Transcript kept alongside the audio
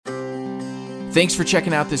Thanks for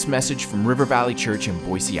checking out this message from River Valley Church in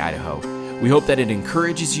Boise, Idaho. We hope that it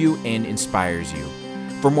encourages you and inspires you.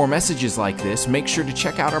 For more messages like this, make sure to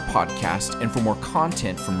check out our podcast, and for more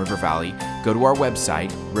content from River Valley, go to our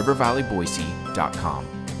website, rivervalleyboise.com.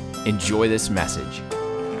 Enjoy this message.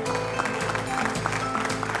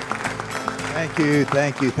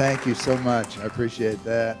 Thank you so much. I appreciate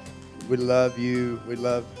that. We love you. We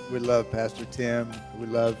love Pastor Tim. We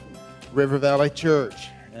love River Valley Church,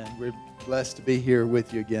 and we're blessed to be here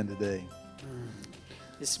with you again today.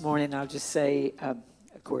 This morning, I'll just say, of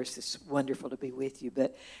course, it's wonderful to be with you,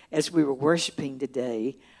 but as we were worshiping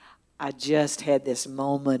today, I just had this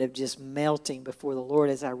moment of just melting before the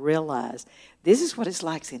Lord as I realized this is what it's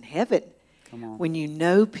like in heaven. When you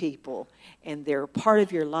know people and they're a part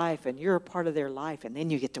of your life and you're a part of their life, and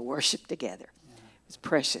then you get to worship together. Yeah. It's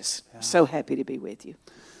precious. Yeah. I'm so happy to be with you.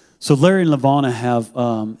 So Larry and Lavana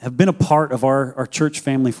have been a part of our church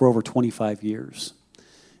family for over 25 years.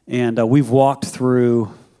 And we've walked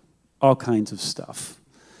through all kinds of stuff.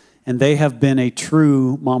 And they have been a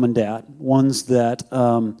true mom and dad, ones that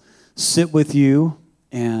sit with you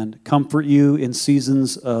and comfort you in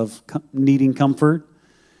seasons of needing comfort,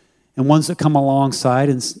 and ones that come alongside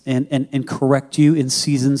and correct you in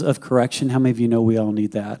seasons of correction. How many of you know we all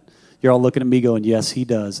need that? You're all looking at me going, yes, he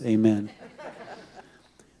does. Amen.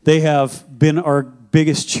 They have been our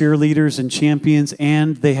biggest cheerleaders and champions,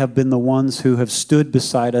 and they have been the ones who have stood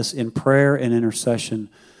beside us in prayer and intercession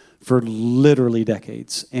for literally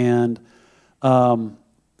decades. And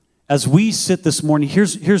as we sit this morning,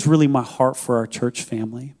 here's really my heart for our church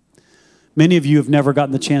family. Many of you have never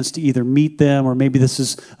gotten the chance to either meet them, or maybe this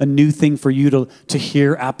is a new thing for you to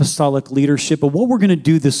hear apostolic leadership. But what we're going to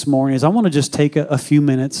do this morning is I want to just take a few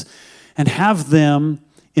minutes and have them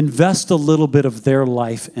invest a little bit of their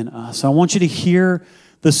life in us. I want you to hear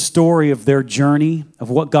the story of their journey, of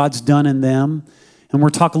what God's done in them. And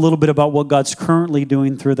we'll talk a little bit about what God's currently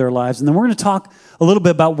doing through their lives. And then we're going to talk a little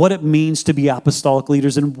bit about what it means to be apostolic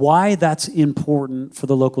leaders and why that's important for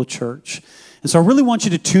the local church. And so I really want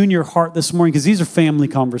you to tune your heart this morning, because these are family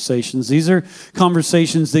conversations. These are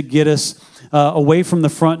conversations that get us away from the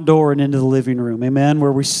front door and into the living room, amen,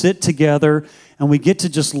 where we sit together and we get to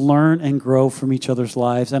just learn and grow from each other's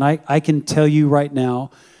lives. And I can tell you right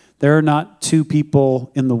now, there are not two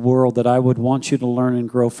people in the world that I would want you to learn and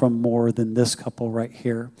grow from more than this couple right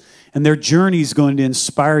here. And their journey is going to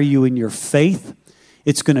inspire you in your faith.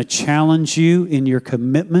 It's going to challenge you in your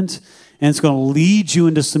commitment. And it's going to lead you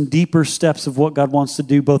into some deeper steps of what God wants to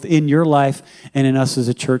do both in your life and in us as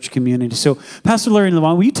a church community. So, Pastor Larry and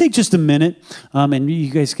Lavon, will you take just a minute, and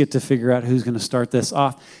you guys get to figure out who's going to start this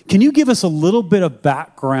off. Can you give us a little bit of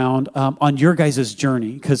background on your guys'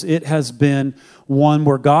 journey? Because it has been one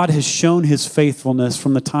where God has shown his faithfulness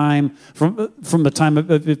from the time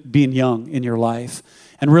of it being young in your life,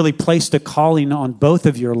 and really placed a calling on both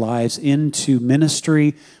of your lives into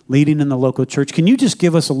ministry, leading in the local church. Can you just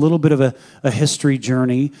give us a little bit of a history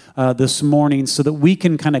journey this morning so that we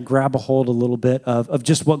can kind of grab a hold a little bit of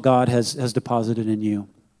just what God has deposited in you?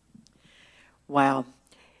 Wow.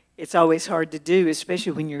 It's always hard to do,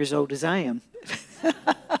 especially when you're as old as I am.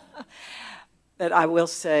 But I will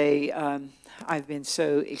say I've been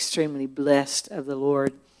so extremely blessed of the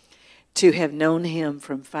Lord to have known him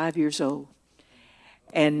from 5 years old.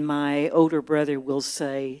 And my older brother will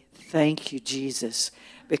say, thank you, Jesus,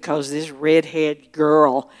 because this redhead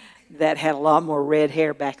girl that had a lot more red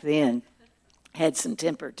hair back then had some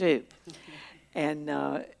temper too. And,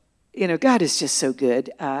 God is just so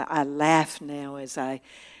good. I laugh now as I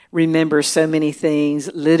remember so many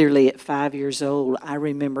things. Literally at 5 years old, I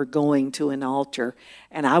remember going to an altar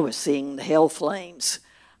and I was seeing the hell flames.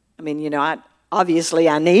 I mean, obviously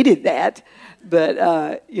I needed that. But,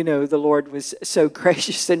 the Lord was so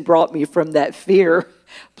gracious and brought me from that fear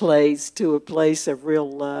place to a place of real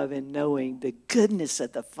love and knowing the goodness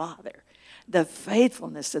of the Father, the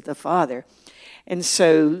faithfulness of the Father. And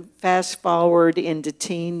so fast forward into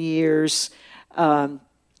teen years, I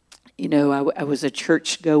was a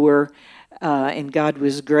churchgoer, and God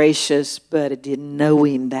was gracious, but I didn't know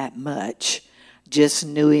him that much. Just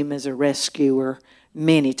knew him as a rescuer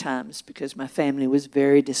many times because my family was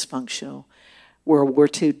very dysfunctional. World War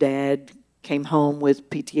II dad came home with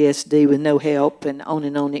PTSD with no help, and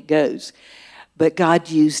on it goes. But God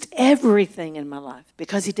used everything in my life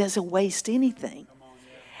because he doesn't waste anything.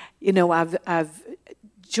 I've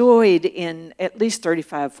joyed in at least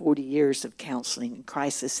 35, 40 years of counseling and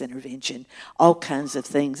crisis intervention, all kinds of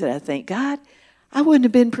things that I think, God, I wouldn't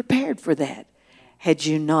have been prepared for that had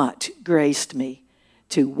you not graced me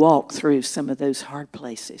to walk through some of those hard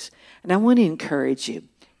places. And I want to encourage you.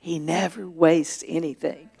 He never wastes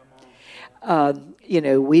anything.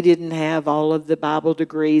 We didn't have all of the Bible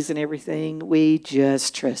degrees and everything. We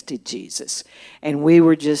just trusted Jesus. And we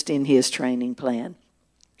were just in his training plan.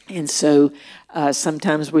 And so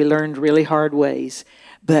sometimes we learned really hard ways,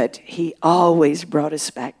 but he always brought us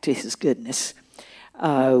back to his goodness.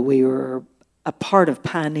 We were a part of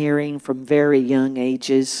pioneering from very young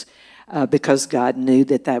ages because God knew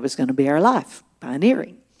that was going to be our life,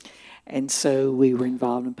 pioneering. And so we were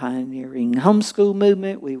involved in pioneering homeschool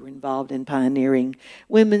movement. We were involved in pioneering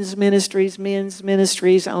women's ministries, men's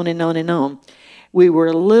ministries, on and on and on. We were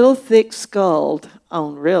a little thick-skulled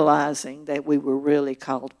on realizing that we were really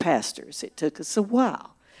called pastors. It took us a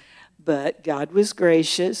while. But God was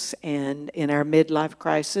gracious, and in our midlife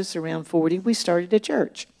crisis around 40, we started a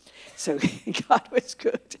church. So God was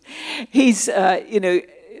good. He's,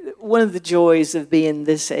 one of the joys of being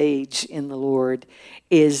this age in the Lord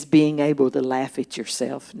is being able to laugh at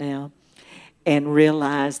yourself now and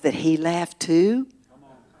realize that he laughed too.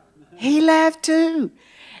 He laughed too.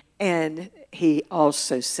 And he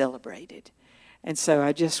also celebrated. And so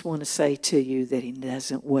I just want to say to you that he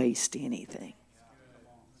doesn't waste anything.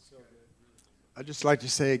 I'd just like to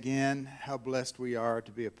say again how blessed we are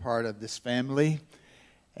to be a part of this family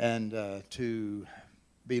and to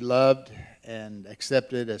be loved and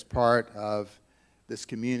accepted as part of this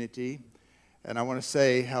community. And I want to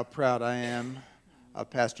say how proud I am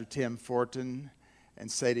of Pastor Tim Fortin and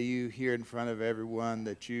say to you here in front of everyone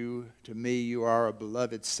that to me, you are a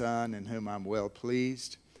beloved son in whom I'm well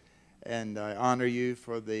pleased. And I honor you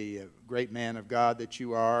for the great man of God that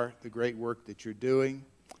you are, the great work that you're doing.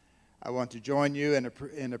 I want to join you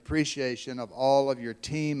in appreciation of all of your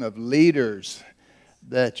team of leaders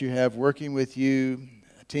that you have working with you,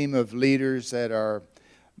 a team of leaders that are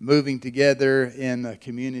moving together in a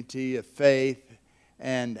community of faith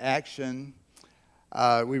and action.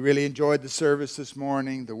 We really enjoyed the service this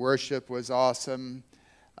morning. The worship was awesome.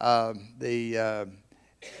 The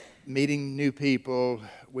meeting new people.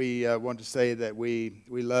 We want to say that we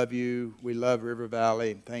love you. We love River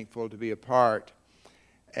Valley. Thankful to be a part.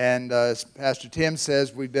 And as Pastor Tim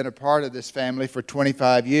says, we've been a part of this family for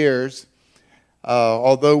 25 years.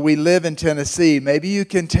 Although we live in Tennessee, maybe you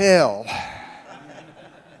can tell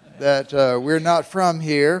that we're not from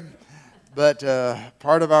here, but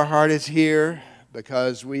part of our heart is here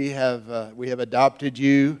because we have adopted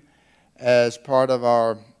you as part of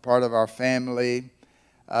our family.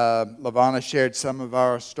 LaVonna shared some of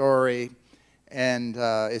our story, and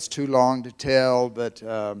it's too long to tell, but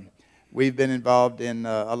we've been involved in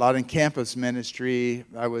a lot in campus ministry.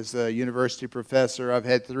 I was a university professor. I've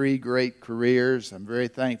had 3 great careers. I'm very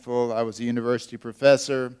thankful. I was a university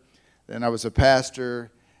professor, then I was a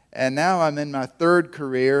pastor, and now I'm in my 3rd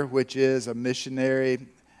career, which is a missionary,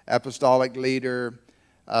 apostolic leader,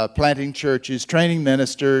 planting churches, training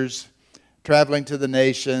ministers, traveling to the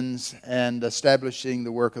nations, and establishing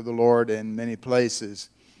the work of the Lord in many places.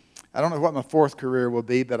 I don't know what my 4th career will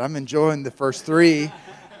be, but I'm enjoying the first 3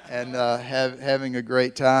 and having a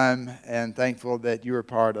great time, and thankful that you were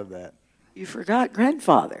part of that. You forgot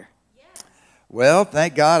grandfather. Well,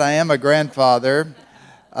 thank God I am a grandfather.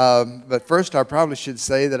 But first, I probably should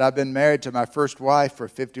say that I've been married to my first wife for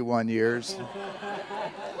 51 years.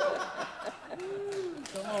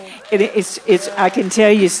 I can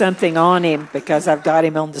tell you something on him because I've got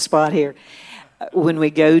him on the spot here. When we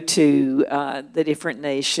go to the different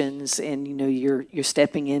nations, and you're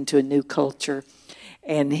stepping into a new culture,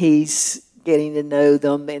 and he's getting to know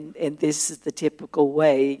them, and this is the typical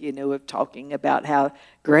way, of talking about how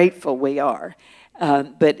grateful we are.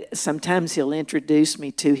 But sometimes he'll introduce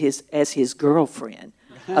me to his girlfriend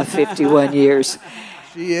of 51 years.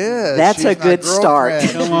 She is. That's a good start.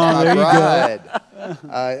 Come on, there you go.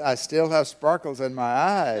 I still have sparkles in my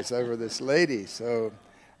eyes over this lady, so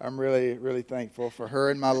I'm really, really thankful for her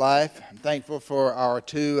in my life. I'm thankful for our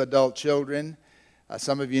 2 adult children.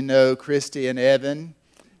 Some of you know Christy and Evan,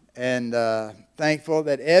 and thankful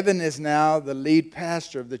that Evan is now the lead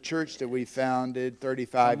pastor of the church that we founded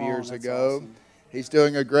 35 years ago. Awesome. He's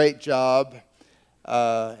doing a great job,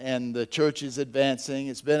 and the church is advancing.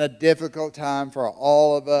 It's been a difficult time for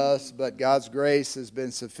all of us, but God's grace has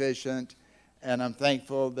been sufficient, and I'm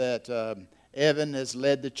thankful that Evan has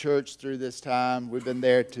led the church through this time. We've been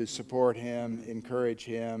there to support him, encourage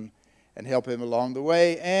him, and help him along the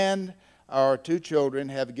way. And our 2 children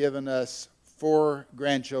have given us 4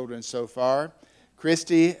 grandchildren so far.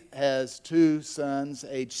 Christy has 2 sons,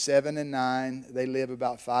 aged 7 and 9. They live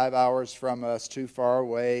about 5 hours from us, too far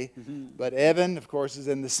away. Mm-hmm. But Evan, of course, is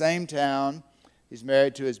in the same town. He's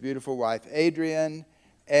married to his beautiful wife, Adrian,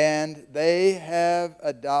 and they have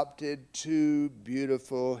adopted 2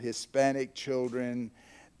 beautiful Hispanic children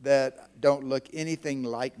that don't look anything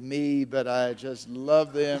like me, but I just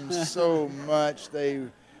love them so much.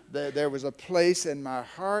 There was a place in my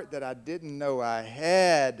heart that I didn't know I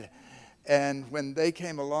had. And when they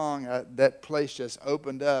came along, that place just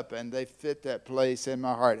opened up, and they fit that place in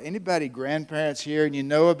my heart. Anybody grandparents here, and you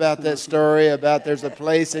know about that story about there's a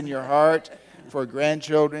place in your heart for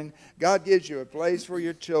grandchildren? God gives you a place for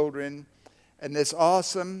your children, and it's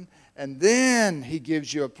awesome. And then He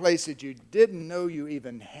gives you a place that you didn't know you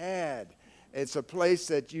even had. It's a place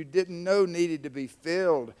that you didn't know needed to be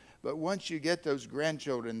filled. But once you get those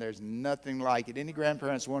grandchildren, there's nothing like it. Any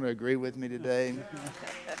grandparents want to agree with me today?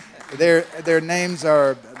 Their names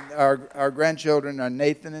are, our grandchildren are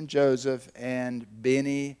Nathan and Joseph and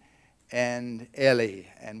Benny and Ellie.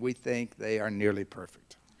 And we think they are nearly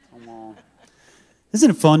perfect.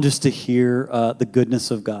 Isn't it fun just to hear the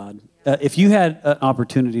goodness of God? If you had an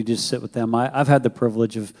opportunity to just sit with them, I've had the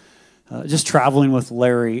privilege of just traveling with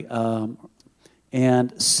Larry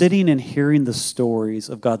and sitting and hearing the stories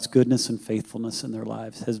of God's goodness and faithfulness in their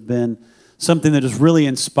lives has been something that has really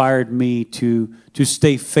inspired me to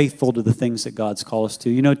stay faithful to the things that God's called us to.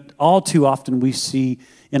 You know, all too often we see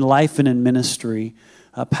in life and in ministry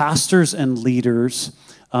pastors and leaders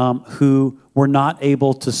who were not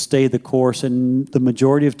able to stay the course, and the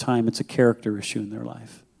majority of time it's a character issue in their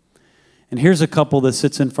life. And here's a couple that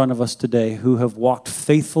sits in front of us today who have walked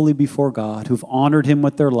faithfully before God, who've honored Him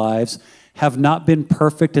with their lives, have not been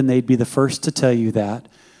perfect, and they'd be the first to tell you that,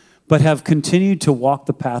 but have continued to walk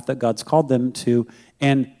the path that God's called them to,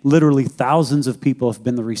 and literally thousands of people have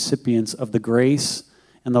been the recipients of the grace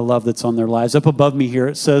and the love that's on their lives. Up above me here,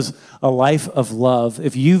 it says, a life of love.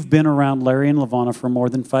 If you've been around Larry and LaVonna for more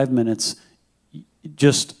than 5 minutes,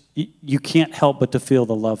 you can't help but to feel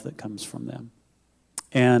the love that comes from them.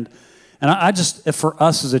 And I just, for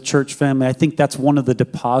us as a church family, I think that's one of the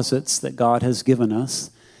deposits that God has given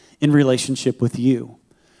us in relationship with you,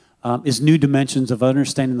 is new dimensions of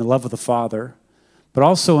understanding the love of the Father, but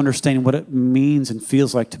also understanding what it means and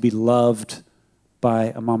feels like to be loved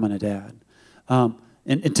by a mom and a dad,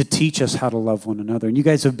 and to teach us how to love one another. And you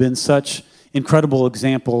guys have been such incredible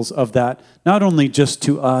examples of that, not only just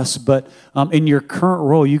to us, but in your current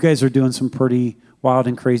role, you guys are doing some pretty wild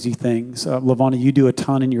and crazy things. LaVonna, you do a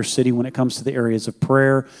ton in your city when it comes to the areas of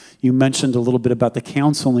prayer. You mentioned a little bit about the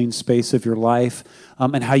counseling space of your life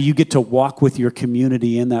and how you get to walk with your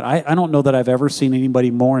community in that. I don't know that I've ever seen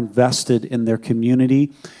anybody more invested in their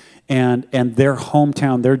community and their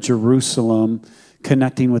hometown, their Jerusalem,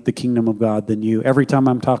 connecting with the kingdom of God than you. Every time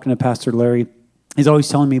I'm talking to Pastor Larry, he's always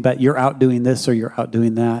telling me about you're out doing this or you're out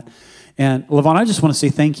doing that. And LaVonna, I just want to say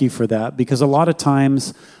thank you for that, because a lot of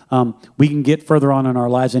times we can get further on in our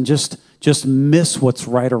lives and just miss what's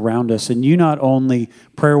right around us. And you not only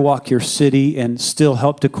prayer walk your city and still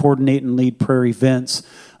help to coordinate and lead prayer events,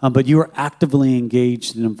 but you are actively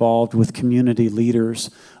engaged and involved with community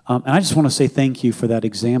leaders. And I just want to say thank you for that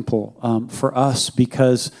example for us,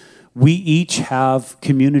 because we each have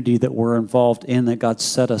community that we're involved in, that God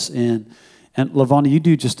set us in. And LaVonna, you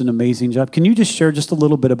do just an amazing job. Can you just share just a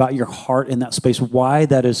little bit about your heart in that space, why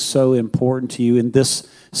that is so important to you in this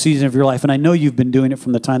season of your life? And I know you've been doing it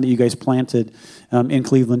from the time that you guys planted in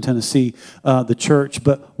Cleveland, Tennessee, the church,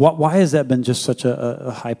 but why has that been just such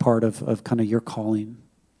a high part of kind of your calling?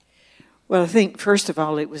 Well, I think, first of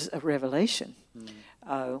all, it was a revelation.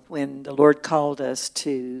 When the Lord called us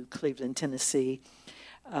to Cleveland, Tennessee,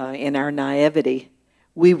 in our naivety,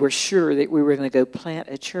 we were sure that we were going to go plant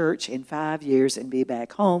a church in 5 years and be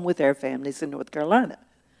back home with our families in North Carolina.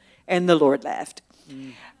 And the Lord laughed.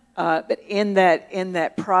 But in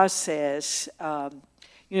that process, the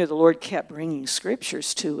Lord kept bringing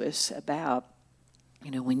scriptures to us about,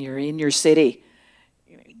 when you're in your city,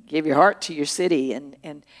 give your heart to your city.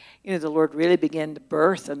 And the Lord really began to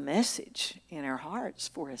birth a message in our hearts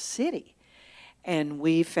for a city. And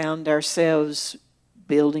we found ourselves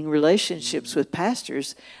building relationships with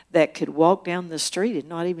pastors that could walk down the street and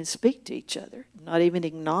not even speak to each other, not even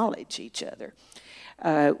acknowledge each other.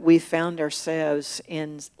 We found ourselves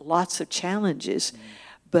in lots of challenges,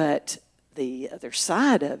 but the other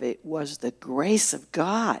side of it was the grace of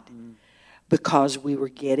God, because we were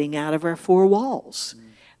getting out of our four walls.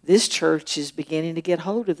 This church is beginning to get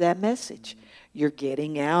hold of that message. You're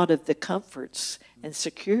getting out of the comforts and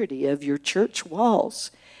security of your church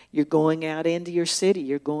walls. You're going out into your city.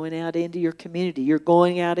 You're going out into your community. You're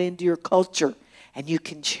going out into your culture, and you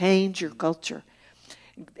can change your culture.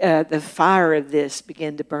 The fire of this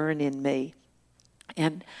began to burn in me,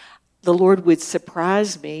 and the Lord would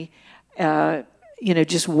surprise me,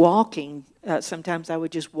 just walking. Sometimes I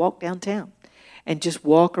would just walk downtown and just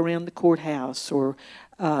walk around the courthouse or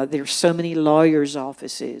there's so many lawyers'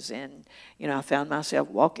 offices, and I found myself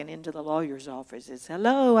walking into the lawyer's office and said,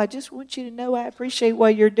 "Hello, I just want you to know I appreciate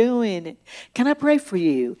what you're doing. Can I pray for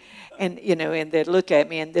you?" And and they'd look at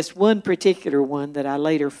me. And this one particular one that I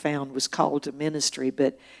later found was called to ministry,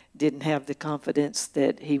 but didn't have the confidence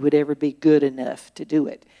that he would ever be good enough to do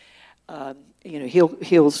it.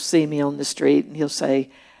 He'll see me on the street and he'll say,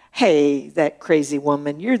 "Hey, that crazy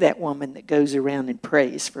woman, you're that woman that goes around and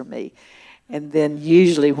prays for me." And then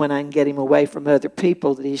usually when I can get him away from other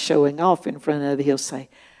people that he's showing off in front of, he'll say,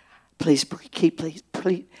 please keep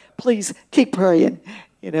praying."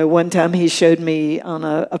 One time he showed me on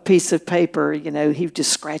a piece of paper, he was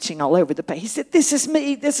just scratching all over the page. He said, "This is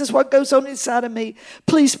me. This is what goes on inside of me.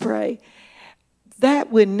 Please pray."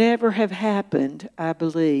 That would never have happened, I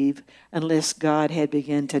believe, unless God had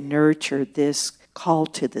begun to nurture this call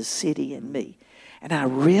to the city in me. And I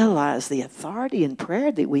realized the authority in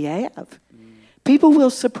prayer that we have. People will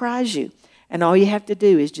surprise you, and all you have to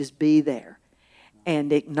do is just be there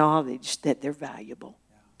and acknowledge that they're valuable,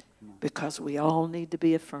 because we all need to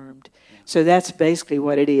be affirmed. So that's basically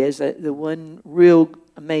what it is. The one real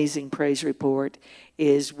amazing praise report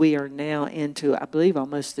is we are now into, I believe,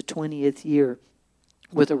 almost the 20th year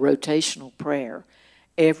with a rotational prayer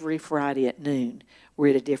every Friday at noon. We're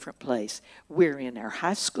at a different place. We're in our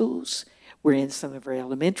high schools. We're in some of our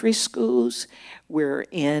elementary schools. We're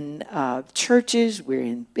in churches. We're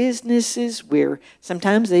in businesses. We're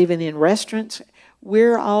sometimes even in restaurants.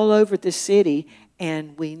 We're all over the city,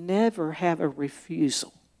 and we never have a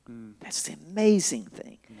refusal. That's the amazing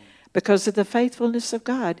thing. Because of the faithfulness of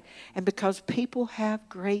God, and because people have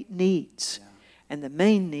great needs. And the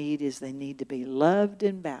main need is they need to be loved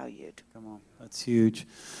and valued. Come on, that's huge.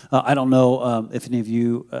 I don't know if any of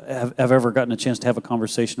you have ever gotten a chance to have a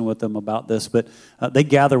conversation with them about this, but they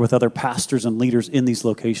gather with other pastors and leaders in these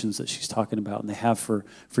locations that she's talking about, and they have for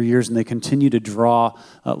years, and they continue to draw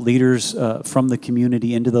leaders from the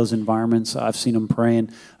community into those environments. I've seen them praying,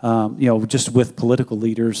 just with political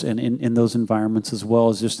leaders and in those environments, as well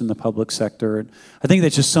as just in the public sector. And I think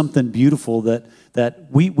that's just something beautiful that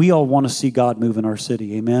we all want to see God move in our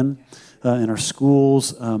city, amen, in our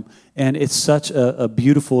schools. And it's such a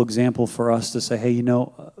beautiful example for us to say, hey,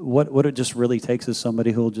 what it just really takes is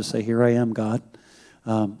somebody who will just say, "Here I am, God.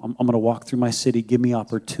 I'm going to walk through my city. Give me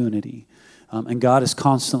opportunity." And God is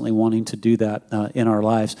constantly wanting to do that in our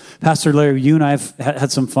lives. Pastor Larry, you and I have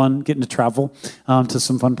had some fun getting to travel to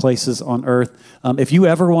some fun places on earth. If you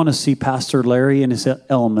ever want to see Pastor Larry in his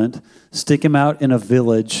element, stick him out in a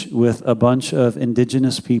village with a bunch of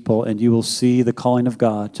indigenous people, and you will see the calling of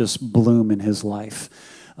God just bloom in his life.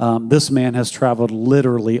 This man has traveled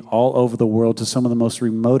literally all over the world to some of the most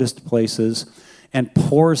remotest places, and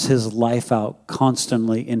pours his life out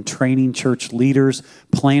constantly in training church leaders,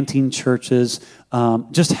 planting churches,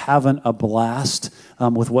 just having a blast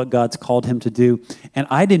with what God's called him to do. And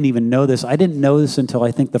I didn't even know this. I didn't know this until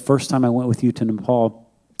I think the first time I went with you to Nepal.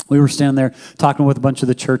 We were standing there talking with a bunch of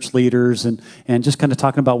the church leaders and just kind of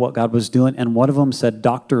talking about what God was doing. And one of them said,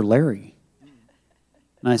 "Dr. Larry."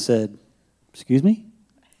 And I said, "Excuse me?"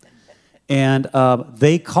 And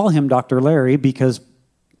they call him Dr. Larry because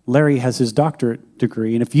Larry has his doctorate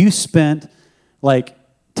degree. And if you spent like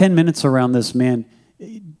 10 minutes around this man,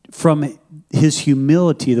 from his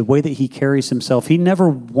humility, the way that he carries himself, he never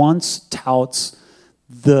once touts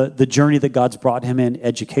the journey that God's brought him in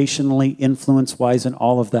educationally, influence-wise, and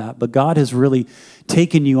all of that. But God has really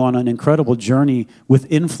taken you on an incredible journey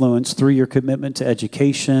with influence through your commitment to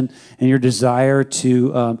education and your desire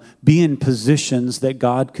to be in positions that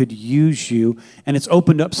God could use you. And it's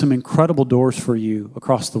opened up some incredible doors for you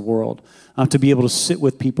across the world to be able to sit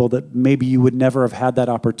with people that maybe you would never have had that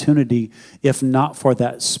opportunity if not for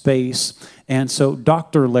that space. And so,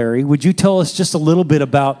 Dr. Larry, would you tell us just a little bit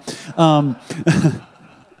about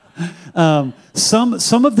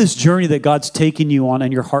some of this journey that God's taken you on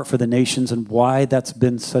and your heart for the nations, and why that's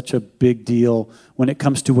been such a big deal when it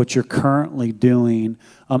comes to what you're currently doing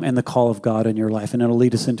and the call of God in your life? And it'll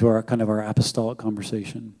lead us into our apostolic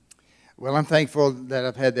conversation. Well, I'm thankful that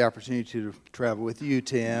I've had the opportunity to travel with you,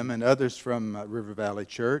 Tim, and others from River Valley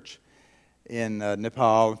Church in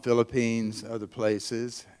Nepal, Philippines, other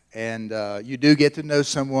places. And you do get to know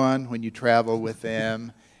someone when you travel with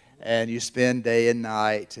them. And you spend day and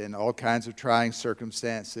night in all kinds of trying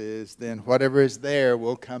circumstances, then whatever is there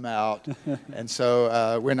will come out. And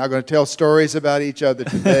so we're not going to tell stories about each other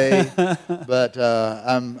today, but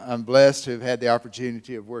I'm blessed to have had the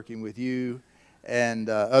opportunity of working with you and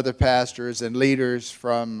other pastors and leaders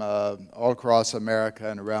from all across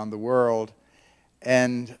America and around the world.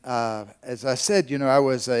 And as I said, I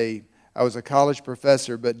was a college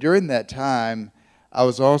professor, but during that time, I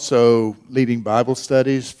was also leading Bible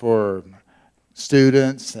studies for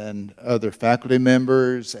students and other faculty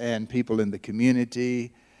members and people in the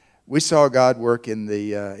community. We saw God work in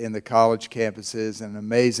the college campuses in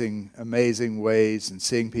amazing ways, and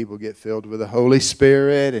seeing people get filled with the Holy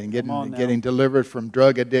Spirit and getting delivered from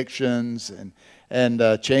drug addictions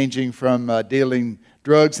and changing from dealing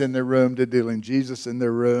drugs in their room to dealing Jesus in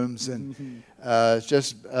their rooms. And it's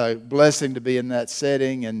just a blessing to be in that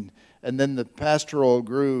setting. And then the pastoral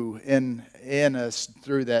grew in us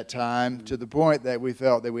through that time to the point that we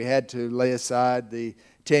felt that we had to lay aside the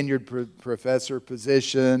tenured professor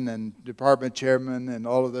position and department chairman and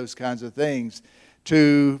all of those kinds of things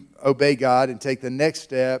to obey God and take the next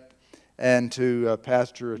step and to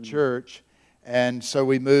pastor a church. And so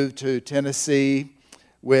we moved to Tennessee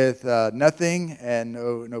with nothing and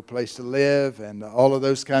no place to live and all of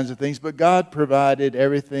those kinds of things. But God provided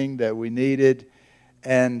everything that we needed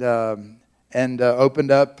and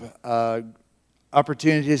opened up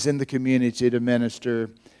opportunities in the community to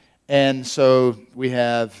minister. And so we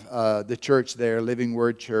have the church there, Living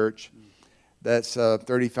Word Church, that's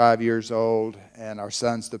 35 years old, and our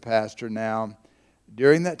son's the pastor now.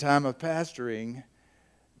 During that time of pastoring,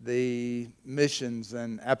 the missions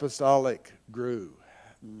and apostolic grew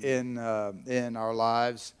in our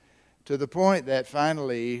lives to the point that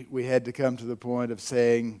finally we had to come to the point of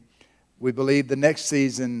saying, we believe the next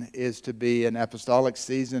season is to be an apostolic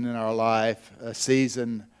season in our life, a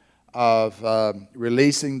season of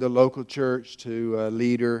releasing the local church to a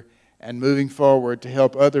leader and moving forward to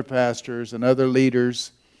help other pastors and other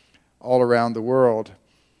leaders all around the world.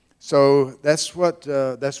 So that's what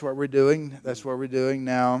we're doing. That's what we're doing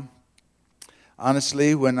now.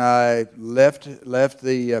 Honestly, when I left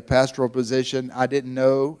the pastoral position, I didn't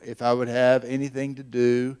know if I would have anything to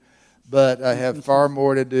do, but I have far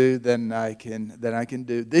more to do than I can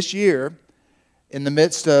do. This year, in the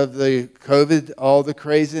midst of the COVID, all the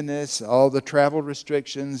craziness, all the travel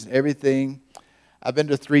restrictions, everything, I've been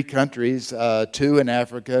to 3 countries, 2 in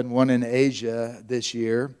Africa and 1 in Asia this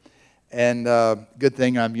year. And good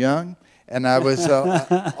thing I'm young. And I was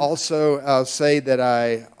also, I'll say that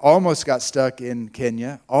I almost got stuck in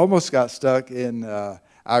Kenya, almost got stuck in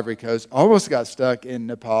Ivory Coast, almost got stuck in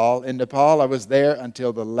Nepal. In Nepal, I was there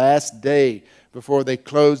until the last day before they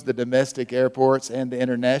closed the domestic airports and the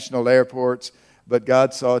international airports. But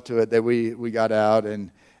God saw to it that we got out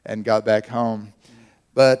and got back home.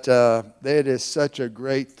 But it is such a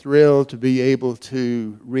great thrill to be able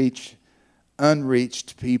to reach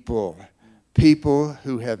unreached people, people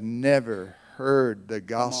who have never heard the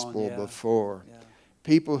gospel before,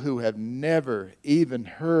 people who have never even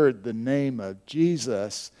heard the name of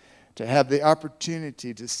Jesus, to have the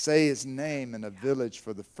opportunity to say his name in a village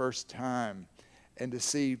for the first time and to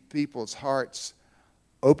see people's hearts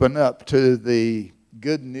open up to the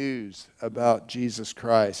good news about Jesus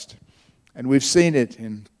Christ. And we've seen it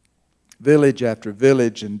in village after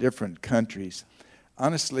village in different countries.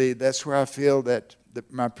 Honestly, that's where I feel that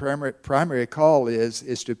my primary call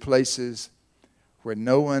is to places where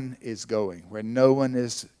no one is going, where no one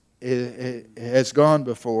has gone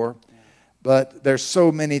before. But there's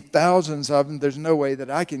so many thousands of them, there's no way that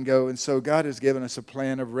I can go. And so God has given us a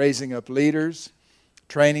plan of raising up leaders,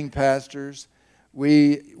 training pastors.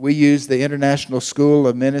 We use the International School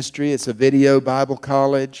of Ministry. It's a video Bible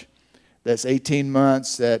college that's 18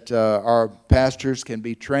 months that our pastors can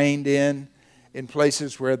be trained in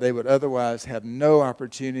places where they would otherwise have no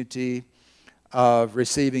opportunity of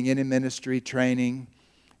receiving any ministry training.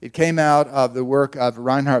 It came out of the work of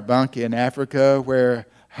Reinhard Bonnke in Africa, where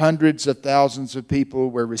hundreds of thousands of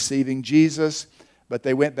people were receiving Jesus, but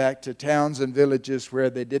they went back to towns and villages where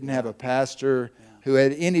they didn't have a pastor who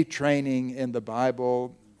had any training in the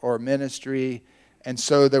Bible or ministry, and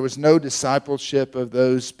so there was no discipleship of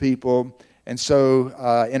those people. And so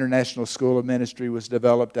International School of Ministry was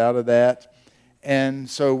developed out of that. And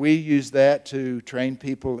so we use that to train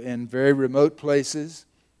people in very remote places.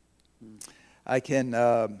 I can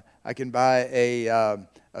buy a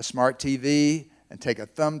smart TV and take a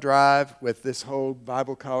thumb drive with this whole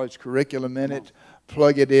Bible college curriculum in it,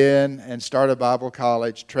 plug it in, and start a Bible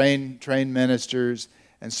college, train ministers.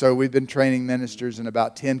 And so we've been training ministers in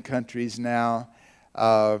about 10 countries now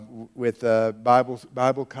with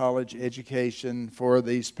Bible college education for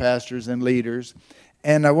these pastors and leaders.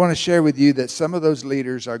 And I want to share with you that some of those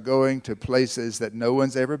leaders are going to places that no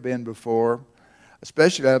one's ever been before.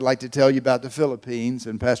 Especially, I'd like to tell you about the Philippines,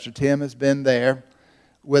 and Pastor Tim has been there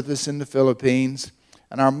with us in the Philippines.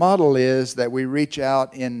 And our model is that we reach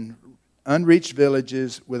out in unreached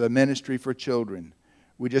villages with a ministry for children.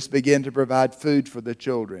 We just begin to provide food for the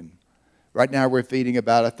children. Right now we're feeding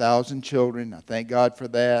about 1,000 children. I thank God for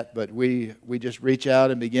that. But we just reach out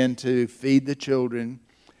and begin to feed the children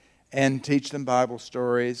and teach them Bible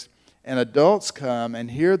stories. And adults come and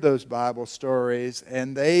hear those Bible stories,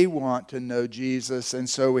 and they want to know Jesus. And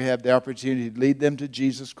so we have the opportunity to lead them to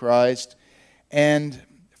Jesus Christ and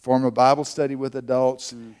form a Bible study with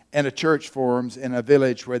adults, and a church forms in a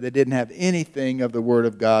village where they didn't have anything of the Word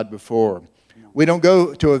of God before. We don't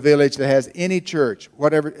go to a village that has any church.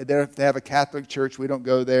 Whatever, if they have a Catholic church, we don't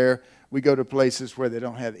go there. We go to places where they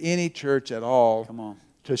don't have any church at all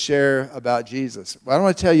to share about Jesus. Well, I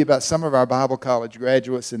want to tell you about some of our Bible college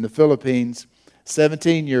graduates in the Philippines,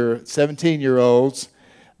 17-year-olds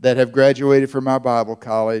that have graduated from our Bible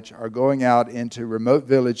college are going out into remote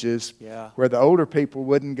villages where the older people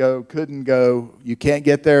couldn't go. You can't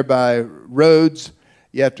get there by roads.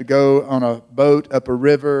 You have to go on a boat up a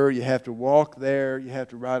river. You have to walk there. You have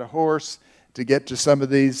to ride a horse to get to some of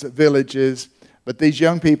these villages. But these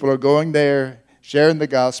young people are going there, sharing the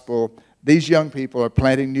gospel. These young people are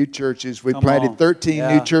planting new churches. We planted 13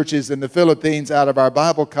 new churches in the Philippines out of our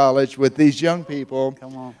Bible college with these young people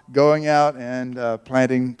going out and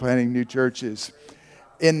planting new churches.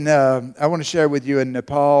 I want to share with you in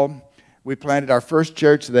Nepal, we planted our first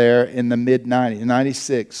church there in the mid-90s,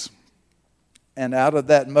 96. And out of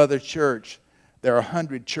that mother church, there are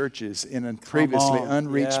 100 churches in a previously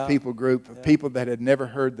unreached people group of people that had never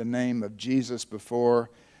heard the name of Jesus before.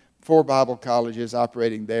 4 Bible colleges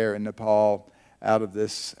operating there in Nepal out of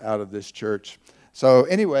this church. So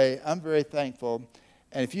anyway, I'm very thankful.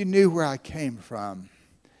 And if you knew where I came from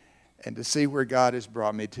and to see where God has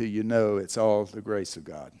brought me to, you know it's all the grace of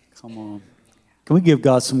God. Come on. Can we give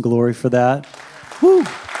God some glory for that? Woo.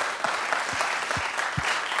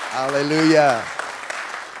 Hallelujah.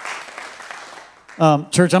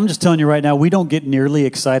 Church, I'm just telling you right now, we don't get nearly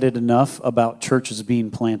excited enough about churches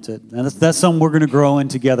being planted. And that's something we're going to grow in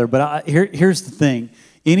together. But here's the thing.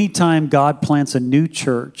 Anytime God plants a new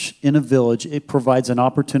church in a village, it provides an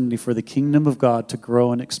opportunity for the kingdom of God to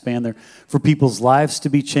grow and expand there, for people's lives to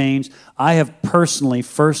be changed. I have personally,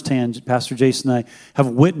 firsthand, Pastor Jason and I have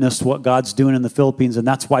witnessed what God's doing in the Philippines, and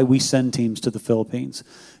that's why we send teams to the Philippines.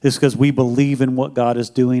 It's because we believe in what God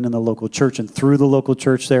is doing in the local church, and through the local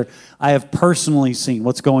church there, I have personally seen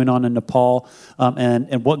what's going on in Nepal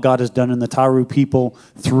and what God has done in the Taru people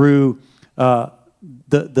through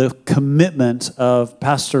the commitment of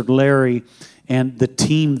Pastor Larry and the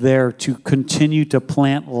team there to continue to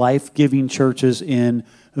plant life-giving churches in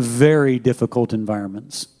very difficult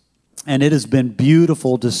environments. And it has been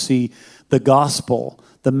beautiful to see the gospel,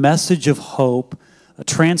 the message of hope,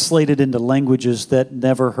 translated into languages that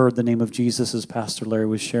never heard the name of Jesus, as Pastor Larry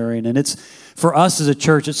was sharing. And it's, for us as a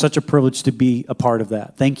church, it's such a privilege to be a part of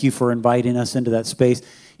that. Thank you for inviting us into that space.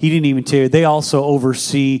 He didn't even tell you, they also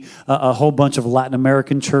oversee a whole bunch of Latin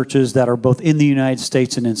American churches that are both in the United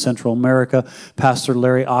States and in Central America. Pastor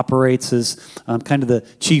Larry operates as kind of the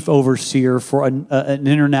chief overseer for an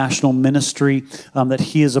international ministry that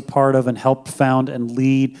he is a part of and helped found and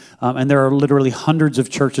lead. And there are literally hundreds of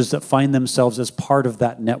churches that find themselves as part of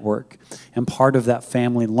that network and part of that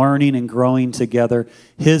family, learning and growing together.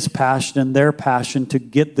 His passion and their passion to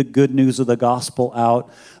get the good news of the gospel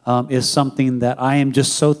out is something that I am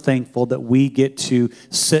just so thankful that we get to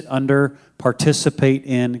sit under, participate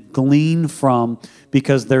in, glean from,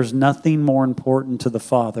 because there's nothing more important to the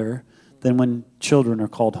Father than when children are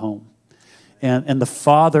called home. And the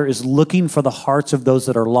Father is looking for the hearts of those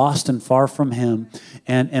that are lost and far from Him.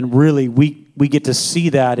 And really, we get to see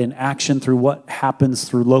that in action through what happens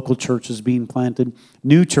through local churches being planted,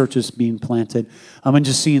 new churches being planted. And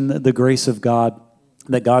just seeing the grace of God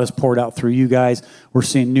that God has poured out through you guys. We're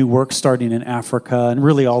seeing new work starting in Africa and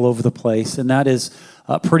really all over the place. And that is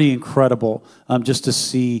pretty incredible just to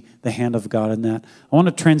see the hand of God in that. I want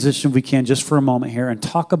to transition, if we can, just for a moment here and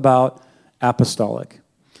talk about apostolic.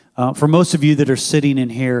 For most of you that are sitting in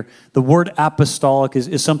here, the word apostolic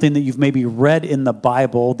is something that you've maybe read in the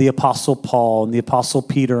Bible, the Apostle Paul and the Apostle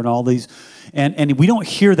Peter and all these. And we don't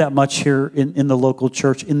hear that much here in the local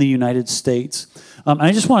church in the United States.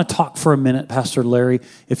 I just want to talk for a minute, Pastor Larry,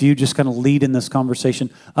 if you just kind of lead in this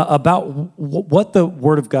conversation, about what the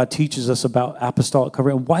Word of God teaches us about apostolic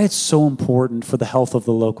covering and why it's so important for the health of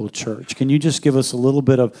the local church. Can you just give us a little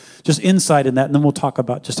bit of just insight in that, and then we'll talk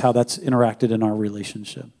about just how that's interacted in our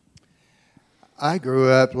relationship. I grew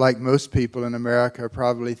up, like most people in America,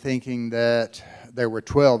 probably thinking that there were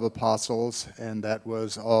 12 apostles, and that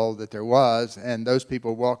was all that there was. And those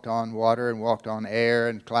people walked on water and walked on air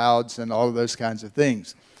and clouds and all of those kinds of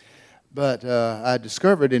things. But I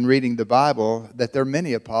discovered in reading the Bible that there are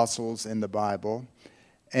many apostles in the Bible.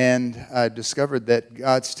 And I discovered that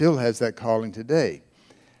God still has that calling today.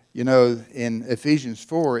 You know, in Ephesians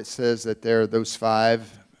 4, it says that there are those five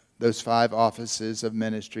offices of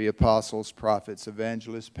ministry: apostles, prophets,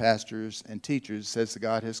 evangelists, pastors, and teachers. It says that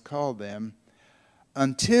God has called them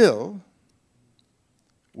until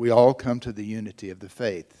we all come to the unity of the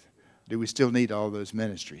faith. Do we still need all those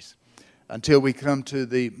ministries? Until we come to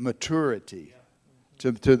the maturity,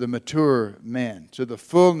 to the mature man, to the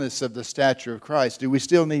fullness of the stature of Christ. Do we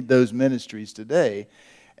still need those ministries today?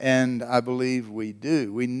 And I believe we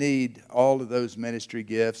do. We need all of those ministry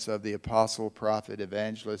gifts of the apostle, prophet,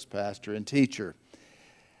 evangelist, pastor, and teacher.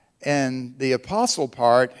 And the apostle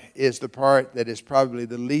part is the part that is probably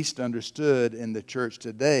the least understood in the church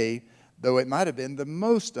today, though it might have been the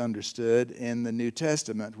most understood in the New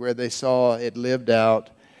Testament, where they saw it lived out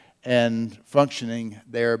and functioning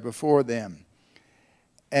there before them.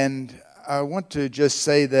 And I want to just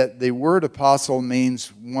say that the word apostle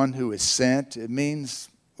means one who is sent. It means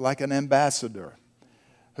like an ambassador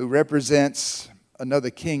who represents another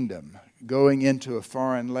kingdom going into a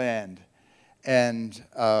foreign land and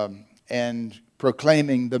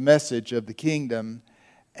proclaiming the message of the kingdom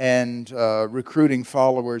and recruiting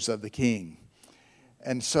followers of the king.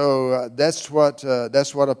 And so that's what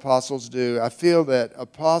apostles do. I feel that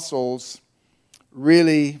apostles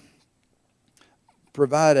really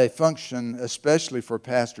provide a function, especially for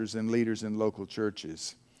pastors and leaders in local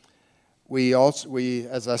churches. We,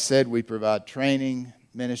 as I said, we provide training,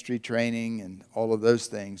 ministry training, and all of those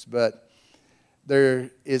things. But there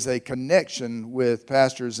is a connection with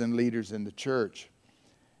pastors and leaders in the church.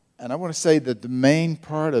 And I want to say that the main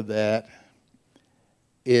part of that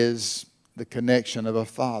is the connection of a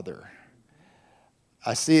father.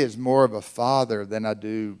 I see it as more of a father than I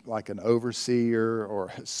do like an overseer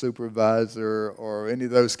or a supervisor or any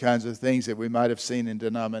of those kinds of things that we might have seen in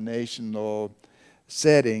denominational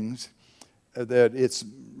settings, that it's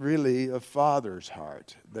really a father's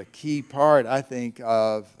heart. The key part, I think,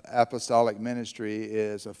 of apostolic ministry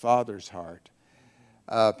is a father's heart.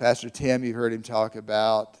 Pastor Tim, you heard him talk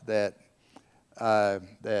about that I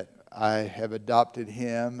have adopted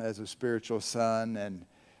him as a spiritual son, and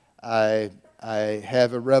I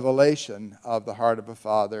have a revelation of the heart of a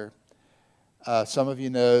father. Some of you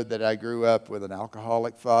know that I grew up with an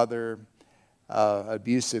alcoholic father,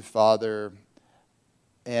 abusive father,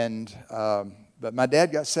 but my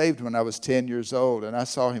dad got saved when I was 10 years old, and I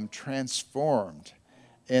saw him transformed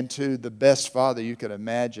into the best father you could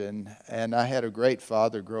imagine. And I had a great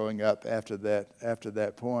father growing up after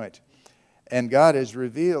that point. And God has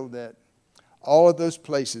revealed that all of those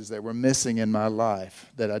places that were missing in my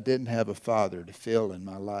life, that I didn't have a father to fill in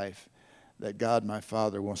my life, that God, my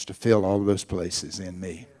Father, wants to fill all of those places in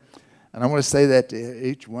me. And I want to say that to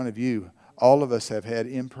each one of you. All of us have had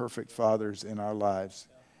imperfect fathers in our lives.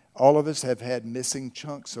 All of us have had missing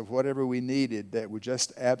chunks of whatever we needed that were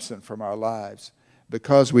just absent from our lives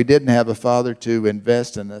because we didn't have a father to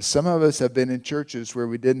invest in us. Some of us have been in churches where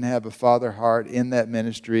we didn't have a father heart in that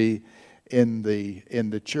ministry, in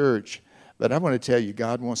the church. But I want to tell you,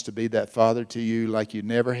 God wants to be that father to you like you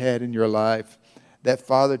never had in your life, that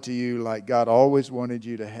father to you like God always wanted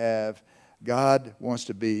you to have. God wants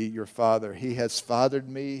to be your father. He has fathered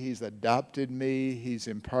me. He's adopted me. He's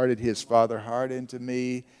imparted his father heart into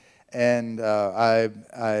me. And I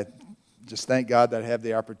just thank God that I have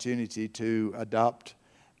the opportunity to adopt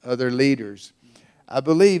other leaders. I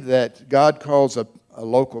believe that God calls a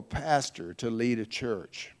local pastor to lead a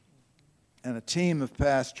church, and a team of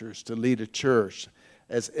pastors to lead a church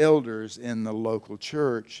as elders in the local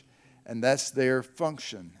church. And that's their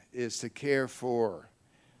function, is to care for,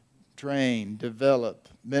 train, develop,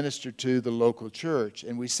 minister to the local church.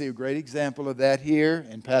 And we see a great example of that here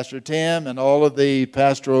in Pastor Tim and all of the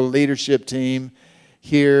pastoral leadership team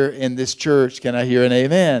here in this church. Can I hear an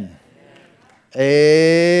amen?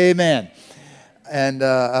 Amen.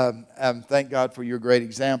 And thank God for your great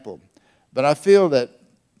example. But I feel that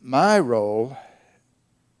my role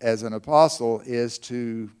as an apostle is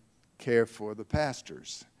to care for the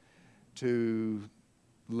pastors, to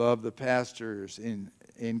love the pastors,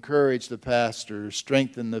 encourage the pastors,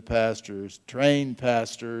 strengthen the pastors, train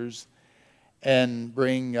pastors, and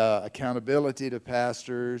bring accountability to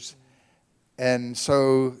pastors. And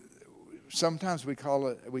so sometimes we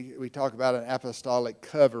talk about an apostolic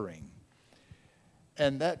covering.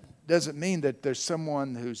 And that doesn't mean that there's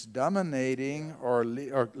someone who's dominating or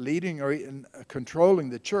leading or controlling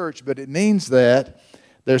the church, but it means that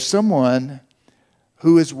there's someone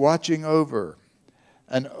who is watching over.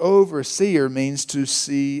 An overseer means to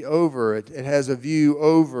see over. It has a view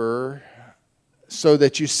over so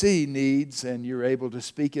that you see needs and you're able to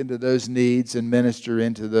speak into those needs and minister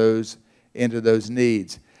into those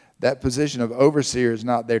needs. That position of overseer is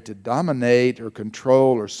not there to dominate or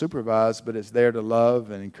control or supervise, but it's there to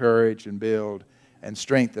love and encourage and build and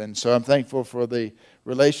strengthen. So I'm thankful for the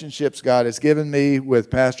relationships God has given me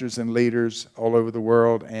with pastors and leaders all over the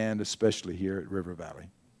world, and especially here at River Valley.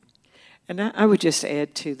 And I would just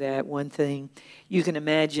add to that one thing. You can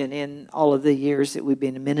imagine in all of the years that we've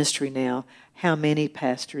been in ministry now, how many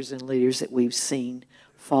pastors and leaders that we've seen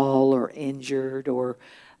fall or injured or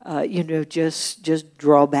just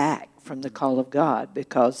draw back from the call of God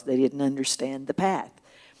because they didn't understand the path.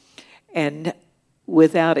 And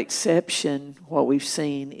without exception, what we've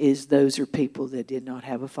seen is those are people that did not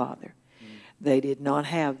have a father. They did not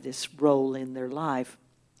have this role in their life.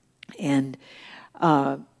 And,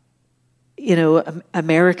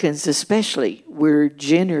 Americans especially, we're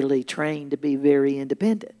generally trained to be very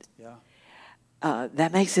independent. Yeah.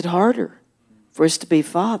 That makes it harder for us to be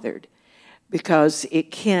fathered, because it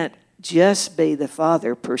can't just be the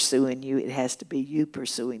father pursuing you. It has to be you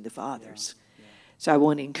pursuing the fathers. Yeah. So I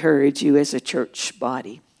want to encourage you as a church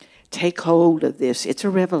body, take hold of this. It's a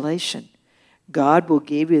revelation. God will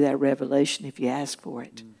give you that revelation if you ask for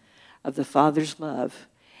it, of the Father's love.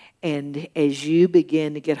 And as you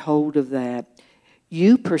begin to get hold of that,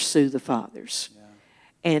 you pursue the fathers.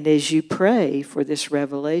 Yeah. And as you pray for this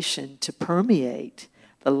revelation to permeate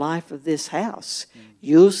the life of this house,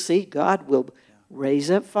 you'll see God will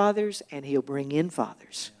raise up fathers and He'll bring in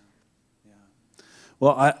fathers. Yeah.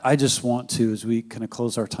 Well, I just want to, as we kind of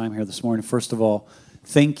close our time here this morning, first of all,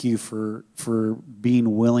 thank you for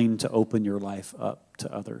being willing to open your life up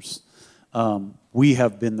to others. We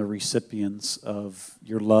have been the recipients of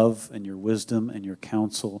your love and your wisdom and your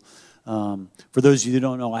counsel. For those of you who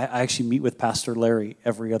don't know, I actually meet with Pastor Larry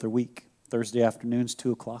every other week. Thursday afternoons,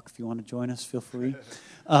 2 o'clock. If you want to join us, feel free.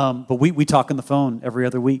 But we talk on the phone every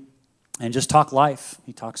other week and just talk life.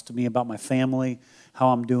 He talks to me about my family, how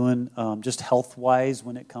I'm doing, just health-wise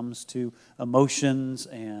when it comes to emotions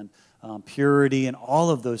and purity and all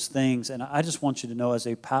of those things. And I just want you to know,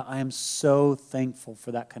 I am so thankful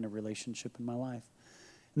for that kind of relationship in my life.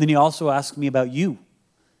 And then he also asked me about you,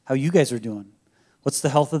 how you guys are doing. What's the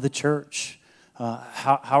health of the church?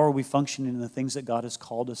 How are we functioning in the things that God has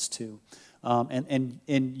called us to? And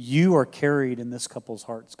you are carried in this couple's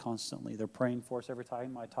hearts constantly. They're praying for us every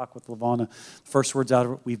time I talk with LaVonna. First words out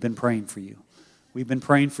of it, we've been praying for you. We've been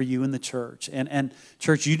praying for you in the church. And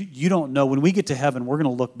church, you don't know. When we get to heaven, we're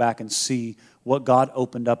going to look back and see what God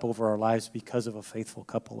opened up over our lives because of a faithful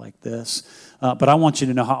couple like this. But I want you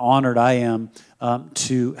to know how honored I am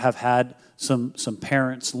to have had some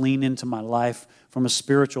parents lean into my life from a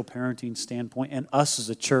spiritual parenting standpoint. And us as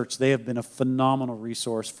a church, they have been a phenomenal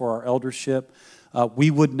resource for our eldership.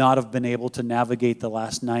 We would not have been able to navigate the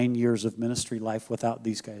last 9 years of ministry life without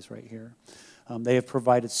these guys right here. They have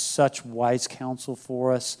provided such wise counsel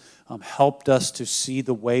for us, helped us to see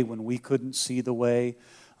the way when we couldn't see the way,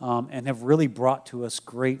 and have really brought to us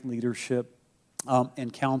great leadership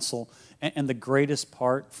and counsel. And the greatest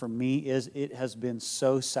part for me is it has been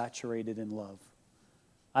so saturated in love.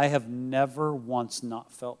 I have never once not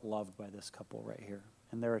felt loved by this couple right here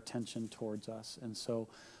and their attention towards us. And so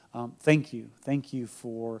thank you. Thank you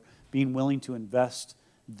for being willing to invest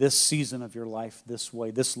this season of your life this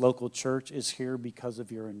way. This local church is here because of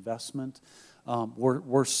your investment.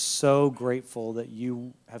 We're so grateful that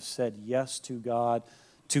you have said yes to God,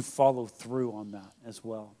 to follow through on that as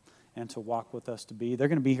well, and to walk with us to be. They're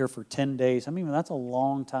going to be here for 10 days. I mean, that's a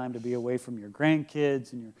long time to be away from your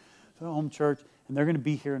grandkids and your home church. And they're going to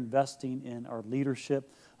be here investing in our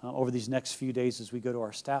leadership over these next few days as we go to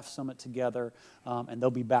our staff summit together. And they'll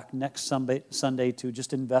be back next Sunday to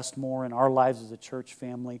just invest more in our lives as a church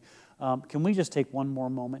family. Can we just take one more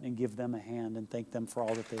moment and give them a hand and thank them for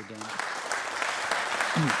all that they've done?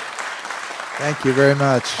 Thank you very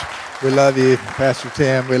much. We love you, Pastor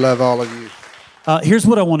Tim. We love all of you. Here's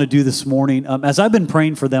what I want to do this morning. As I've been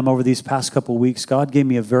praying for them over these past couple of weeks, God gave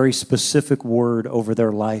me a very specific word over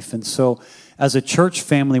their life. And so as a church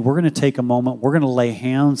family, we're going to take a moment. We're going to lay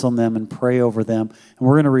hands on them and pray over them. And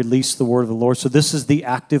we're going to release the word of the Lord. So this is the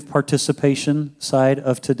active participation side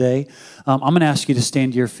of today. I'm going to ask you to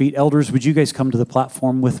stand to your feet. Elders, would you guys come to the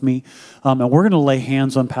platform with me? And we're going to lay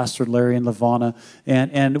hands on Pastor Larry and LaVonna.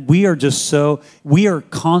 And we are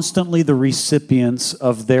constantly the recipients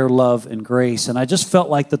of their love and grace. And I just felt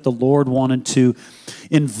like that the Lord wanted to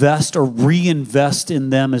invest or reinvest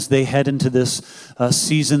in them as they head into this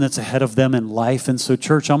season that's ahead of them in life. And so,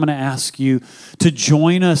 church, I'm going to ask you to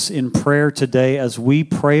join us in prayer today as we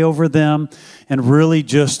pray over them and really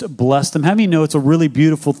just bless them. How many know it's a really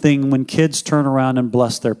beautiful thing when kids turn around and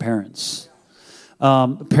bless their parents?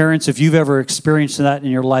 Parents, if you've ever experienced that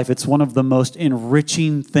in your life, it's one of the most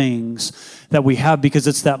enriching things that we have, because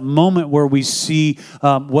it's that moment where we see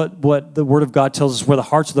what the Word of God tells us, where the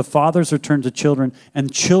hearts of the fathers are turned to children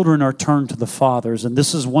and children are turned to the fathers. And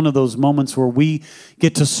this is one of those moments where we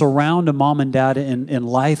get to surround a mom and dad in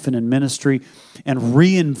life and in ministry and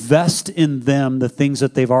reinvest in them the things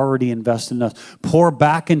that they've already invested in us. Pour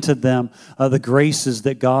back into them the graces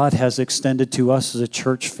that God has extended to us as a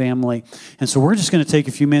church family. And so we're just going to take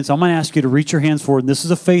a few minutes. I'm going to ask you to reach your hands forward. This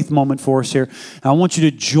is a faith moment for us here. And I want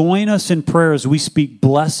you to join us in prayer as we speak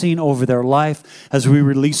blessing over their life, as we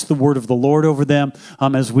release the word of the Lord over them,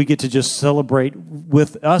 as we get to just celebrate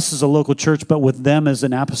with us as a local church, but with them as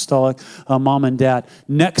an apostolic mom and dad,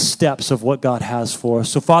 next steps of what God has for us.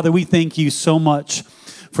 So, Father, we thank you so much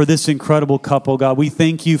for this incredible couple, God. We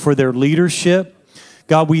thank you for their leadership.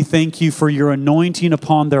 God, we thank you for your anointing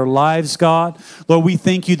upon their lives, God. Lord, we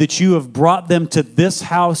thank you that you have brought them to this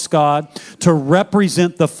house, God, to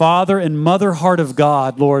represent the father and mother heart of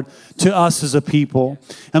God, Lord, to us as a people.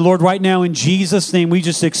 And Lord, right now in Jesus' name, we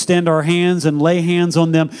just extend our hands and lay hands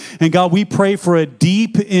on them. And God, we pray for a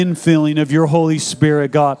deep infilling of your Holy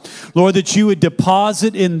Spirit, God. Lord, that you would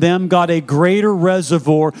deposit in them, God, a greater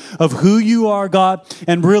reservoir of who you are, God,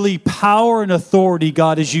 and really power and authority,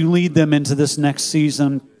 God, as you lead them into this next season.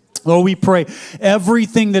 Lord, we pray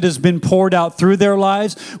everything that has been poured out through their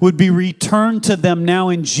lives would be returned to them now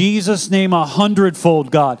in Jesus' name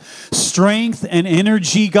 100-fold, God. Strength and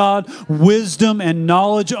energy, God. Wisdom and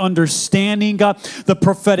knowledge, understanding, God. The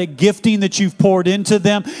prophetic gifting that you've poured into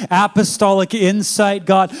them. Apostolic insight,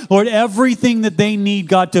 God. Lord, everything that they need,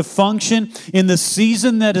 God, to function in the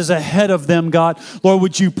season that is ahead of them, God. Lord,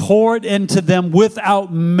 would you pour it into them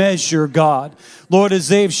without measure, God. Lord, as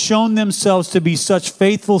they have shown themselves to be such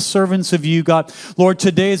faithful servants of you, God. Lord,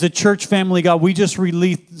 today as a church family, God, we just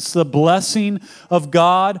release the blessing of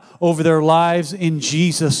God over their lives in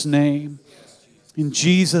Jesus' name. In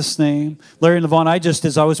Jesus' name. Larry and Levon,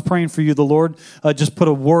 as I was praying for you, the Lord just put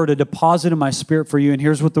a deposit in my spirit for you. And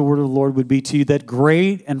here's what the word of the Lord would be to you, that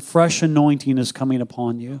great and fresh anointing is coming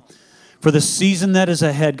upon you. For the season that is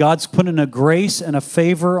ahead, God's putting a grace and a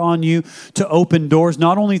favor on you to open doors,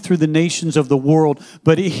 not only through the nations of the world,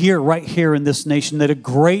 but right here in this nation, that a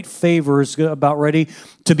great favor is about ready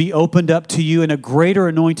to be opened up to you, and a greater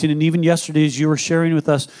anointing. And even yesterday, as you were sharing with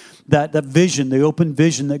us that vision, the open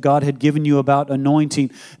vision that God had given you about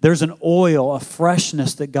anointing, there's an oil, a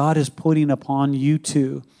freshness that God is putting upon you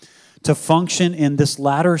too, to function in this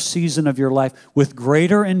latter season of your life with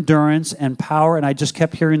greater endurance and power. And I just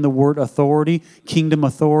kept hearing the word authority, kingdom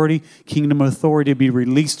authority to be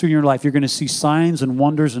released through your life. You're going to see signs and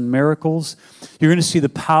wonders and miracles. You're going to see the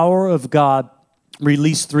power of God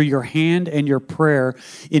released through your hand and your prayer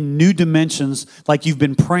in new dimensions like you've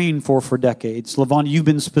been praying for decades. Levon, you've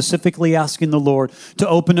been specifically asking the Lord to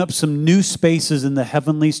open up some new spaces in the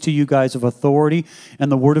heavenlies to you guys of authority,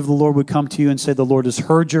 and the word of the Lord would come to you and say, the Lord has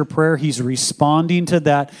heard your prayer. He's responding to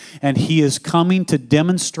that, and He is coming to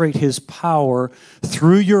demonstrate His power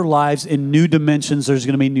through your lives in new dimensions. There's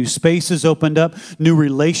going to be new spaces opened up. New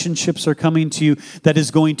relationships are coming to you that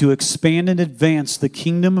is going to expand and advance the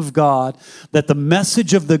kingdom of God, that the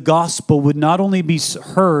message of the gospel would not only be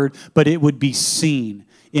heard, but it would be seen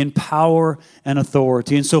in power and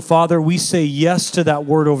authority. And so, Father, we say yes to that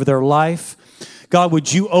word over their life. God,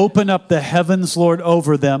 would you open up the heavens, Lord,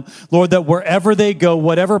 over them. Lord, that wherever they go,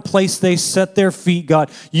 whatever place they set their feet,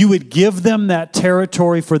 God, you would give them that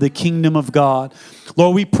territory for the kingdom of God.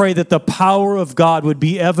 Lord, we pray that the power of God would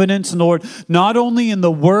be evident, Lord, not only in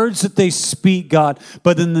the words that they speak, God,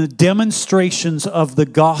 but in the demonstrations of the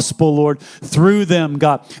gospel, Lord, through them,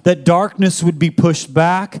 God, that darkness would be pushed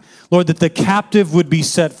back, Lord, that the captive would be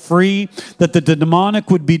set free, that the demonic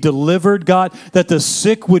would be delivered, God, that the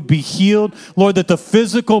sick would be healed, Lord, that the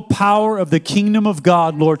physical power of the kingdom of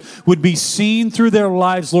God, Lord, would be seen through their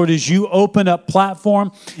lives, Lord, as you open up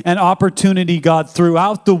platform and opportunity, God,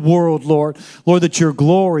 throughout the world, Lord, that your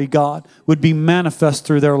glory, God, would be manifest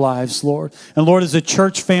through their lives, Lord. And Lord, as a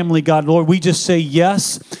church family, God, Lord, we just say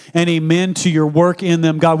yes and amen to your work in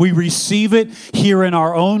them, God. We receive it here in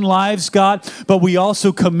our own lives, God, but we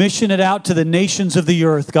also commission it out to the nations of the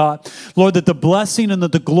earth, God. Lord, that the blessing and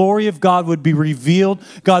that the glory of God would be revealed,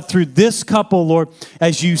 God, through this couple, Lord,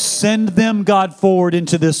 as you send them, God, forward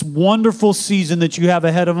into this wonderful season that you have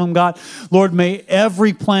ahead of them, God. Lord, may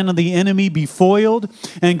every plan of the enemy be foiled,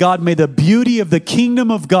 and God, may the beauty of the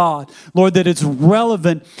kingdom of God, Lord, that it's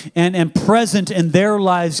relevant and present in their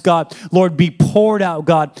lives, God, Lord, be poured out,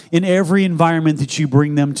 God, in every environment that you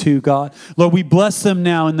bring them to, God. Lord, we bless them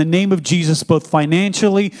now in the name of Jesus, both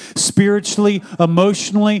financially, spiritually,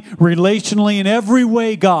 emotionally, relationally, in every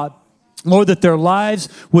way, God. Lord, that their lives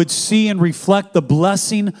would see and reflect the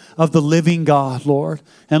blessing of the living God, Lord.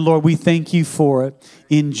 And Lord, we thank you for it.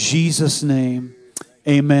 In Jesus' name,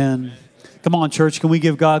 amen. Come on, church, can we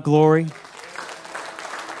give God glory?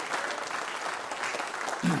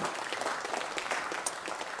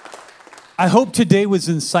 I hope today was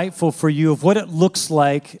insightful for you of what it looks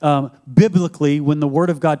like biblically when the Word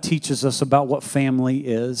of God teaches us about what family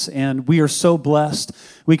is. And we are so blessed.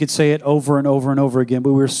 We could say it over and over and over again,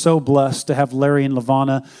 but we're so blessed to have Larry and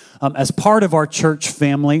Lavana as part of our church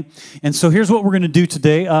family. And so here's what we're going to do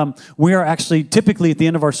today. We are actually, typically at the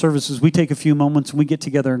end of our services, we take a few moments and we get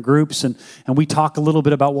together in groups and we talk a little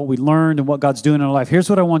bit about what we learned and what God's doing in our life. Here's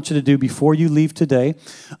what I want you to do before you leave today.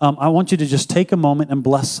 I want you to just take a moment and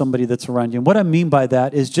bless somebody that's around you. And what I mean by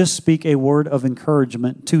that is just speak a word of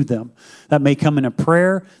encouragement to them. That may come in a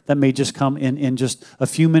prayer. That may just come in just a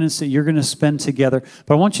few minutes that you're going to spend together.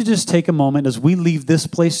 But I want you to just take a moment as we leave this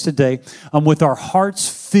place today with our hearts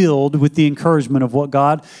filled with the encouragement of what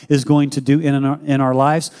God is going to do in our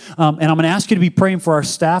lives. And I'm going to ask you to be praying for our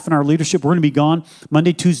staff and our leadership. We're going to be gone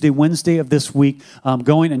Monday, Tuesday, Wednesday of this week,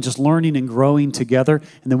 going and just learning and growing together.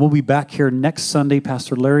 And then we'll be back here next Sunday.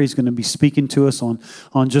 Pastor Larry is going to be speaking to us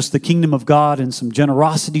on just the kingdom of God and some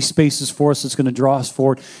generosity spaces for us that's going to draw us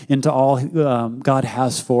forward into all God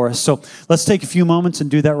has for us. So let's take a few moments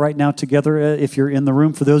and do that right now together if you're in the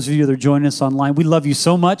room. For those of you that are joining us online, we love you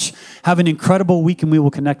so much. Have an incredible week, and we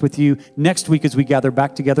will connect with you next week as we gather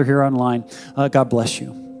back together here online. God bless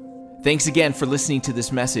you. Thanks again for listening to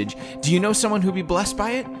this message. Do you know someone who'd be blessed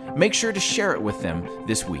by it? Make sure to share it with them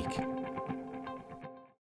this week.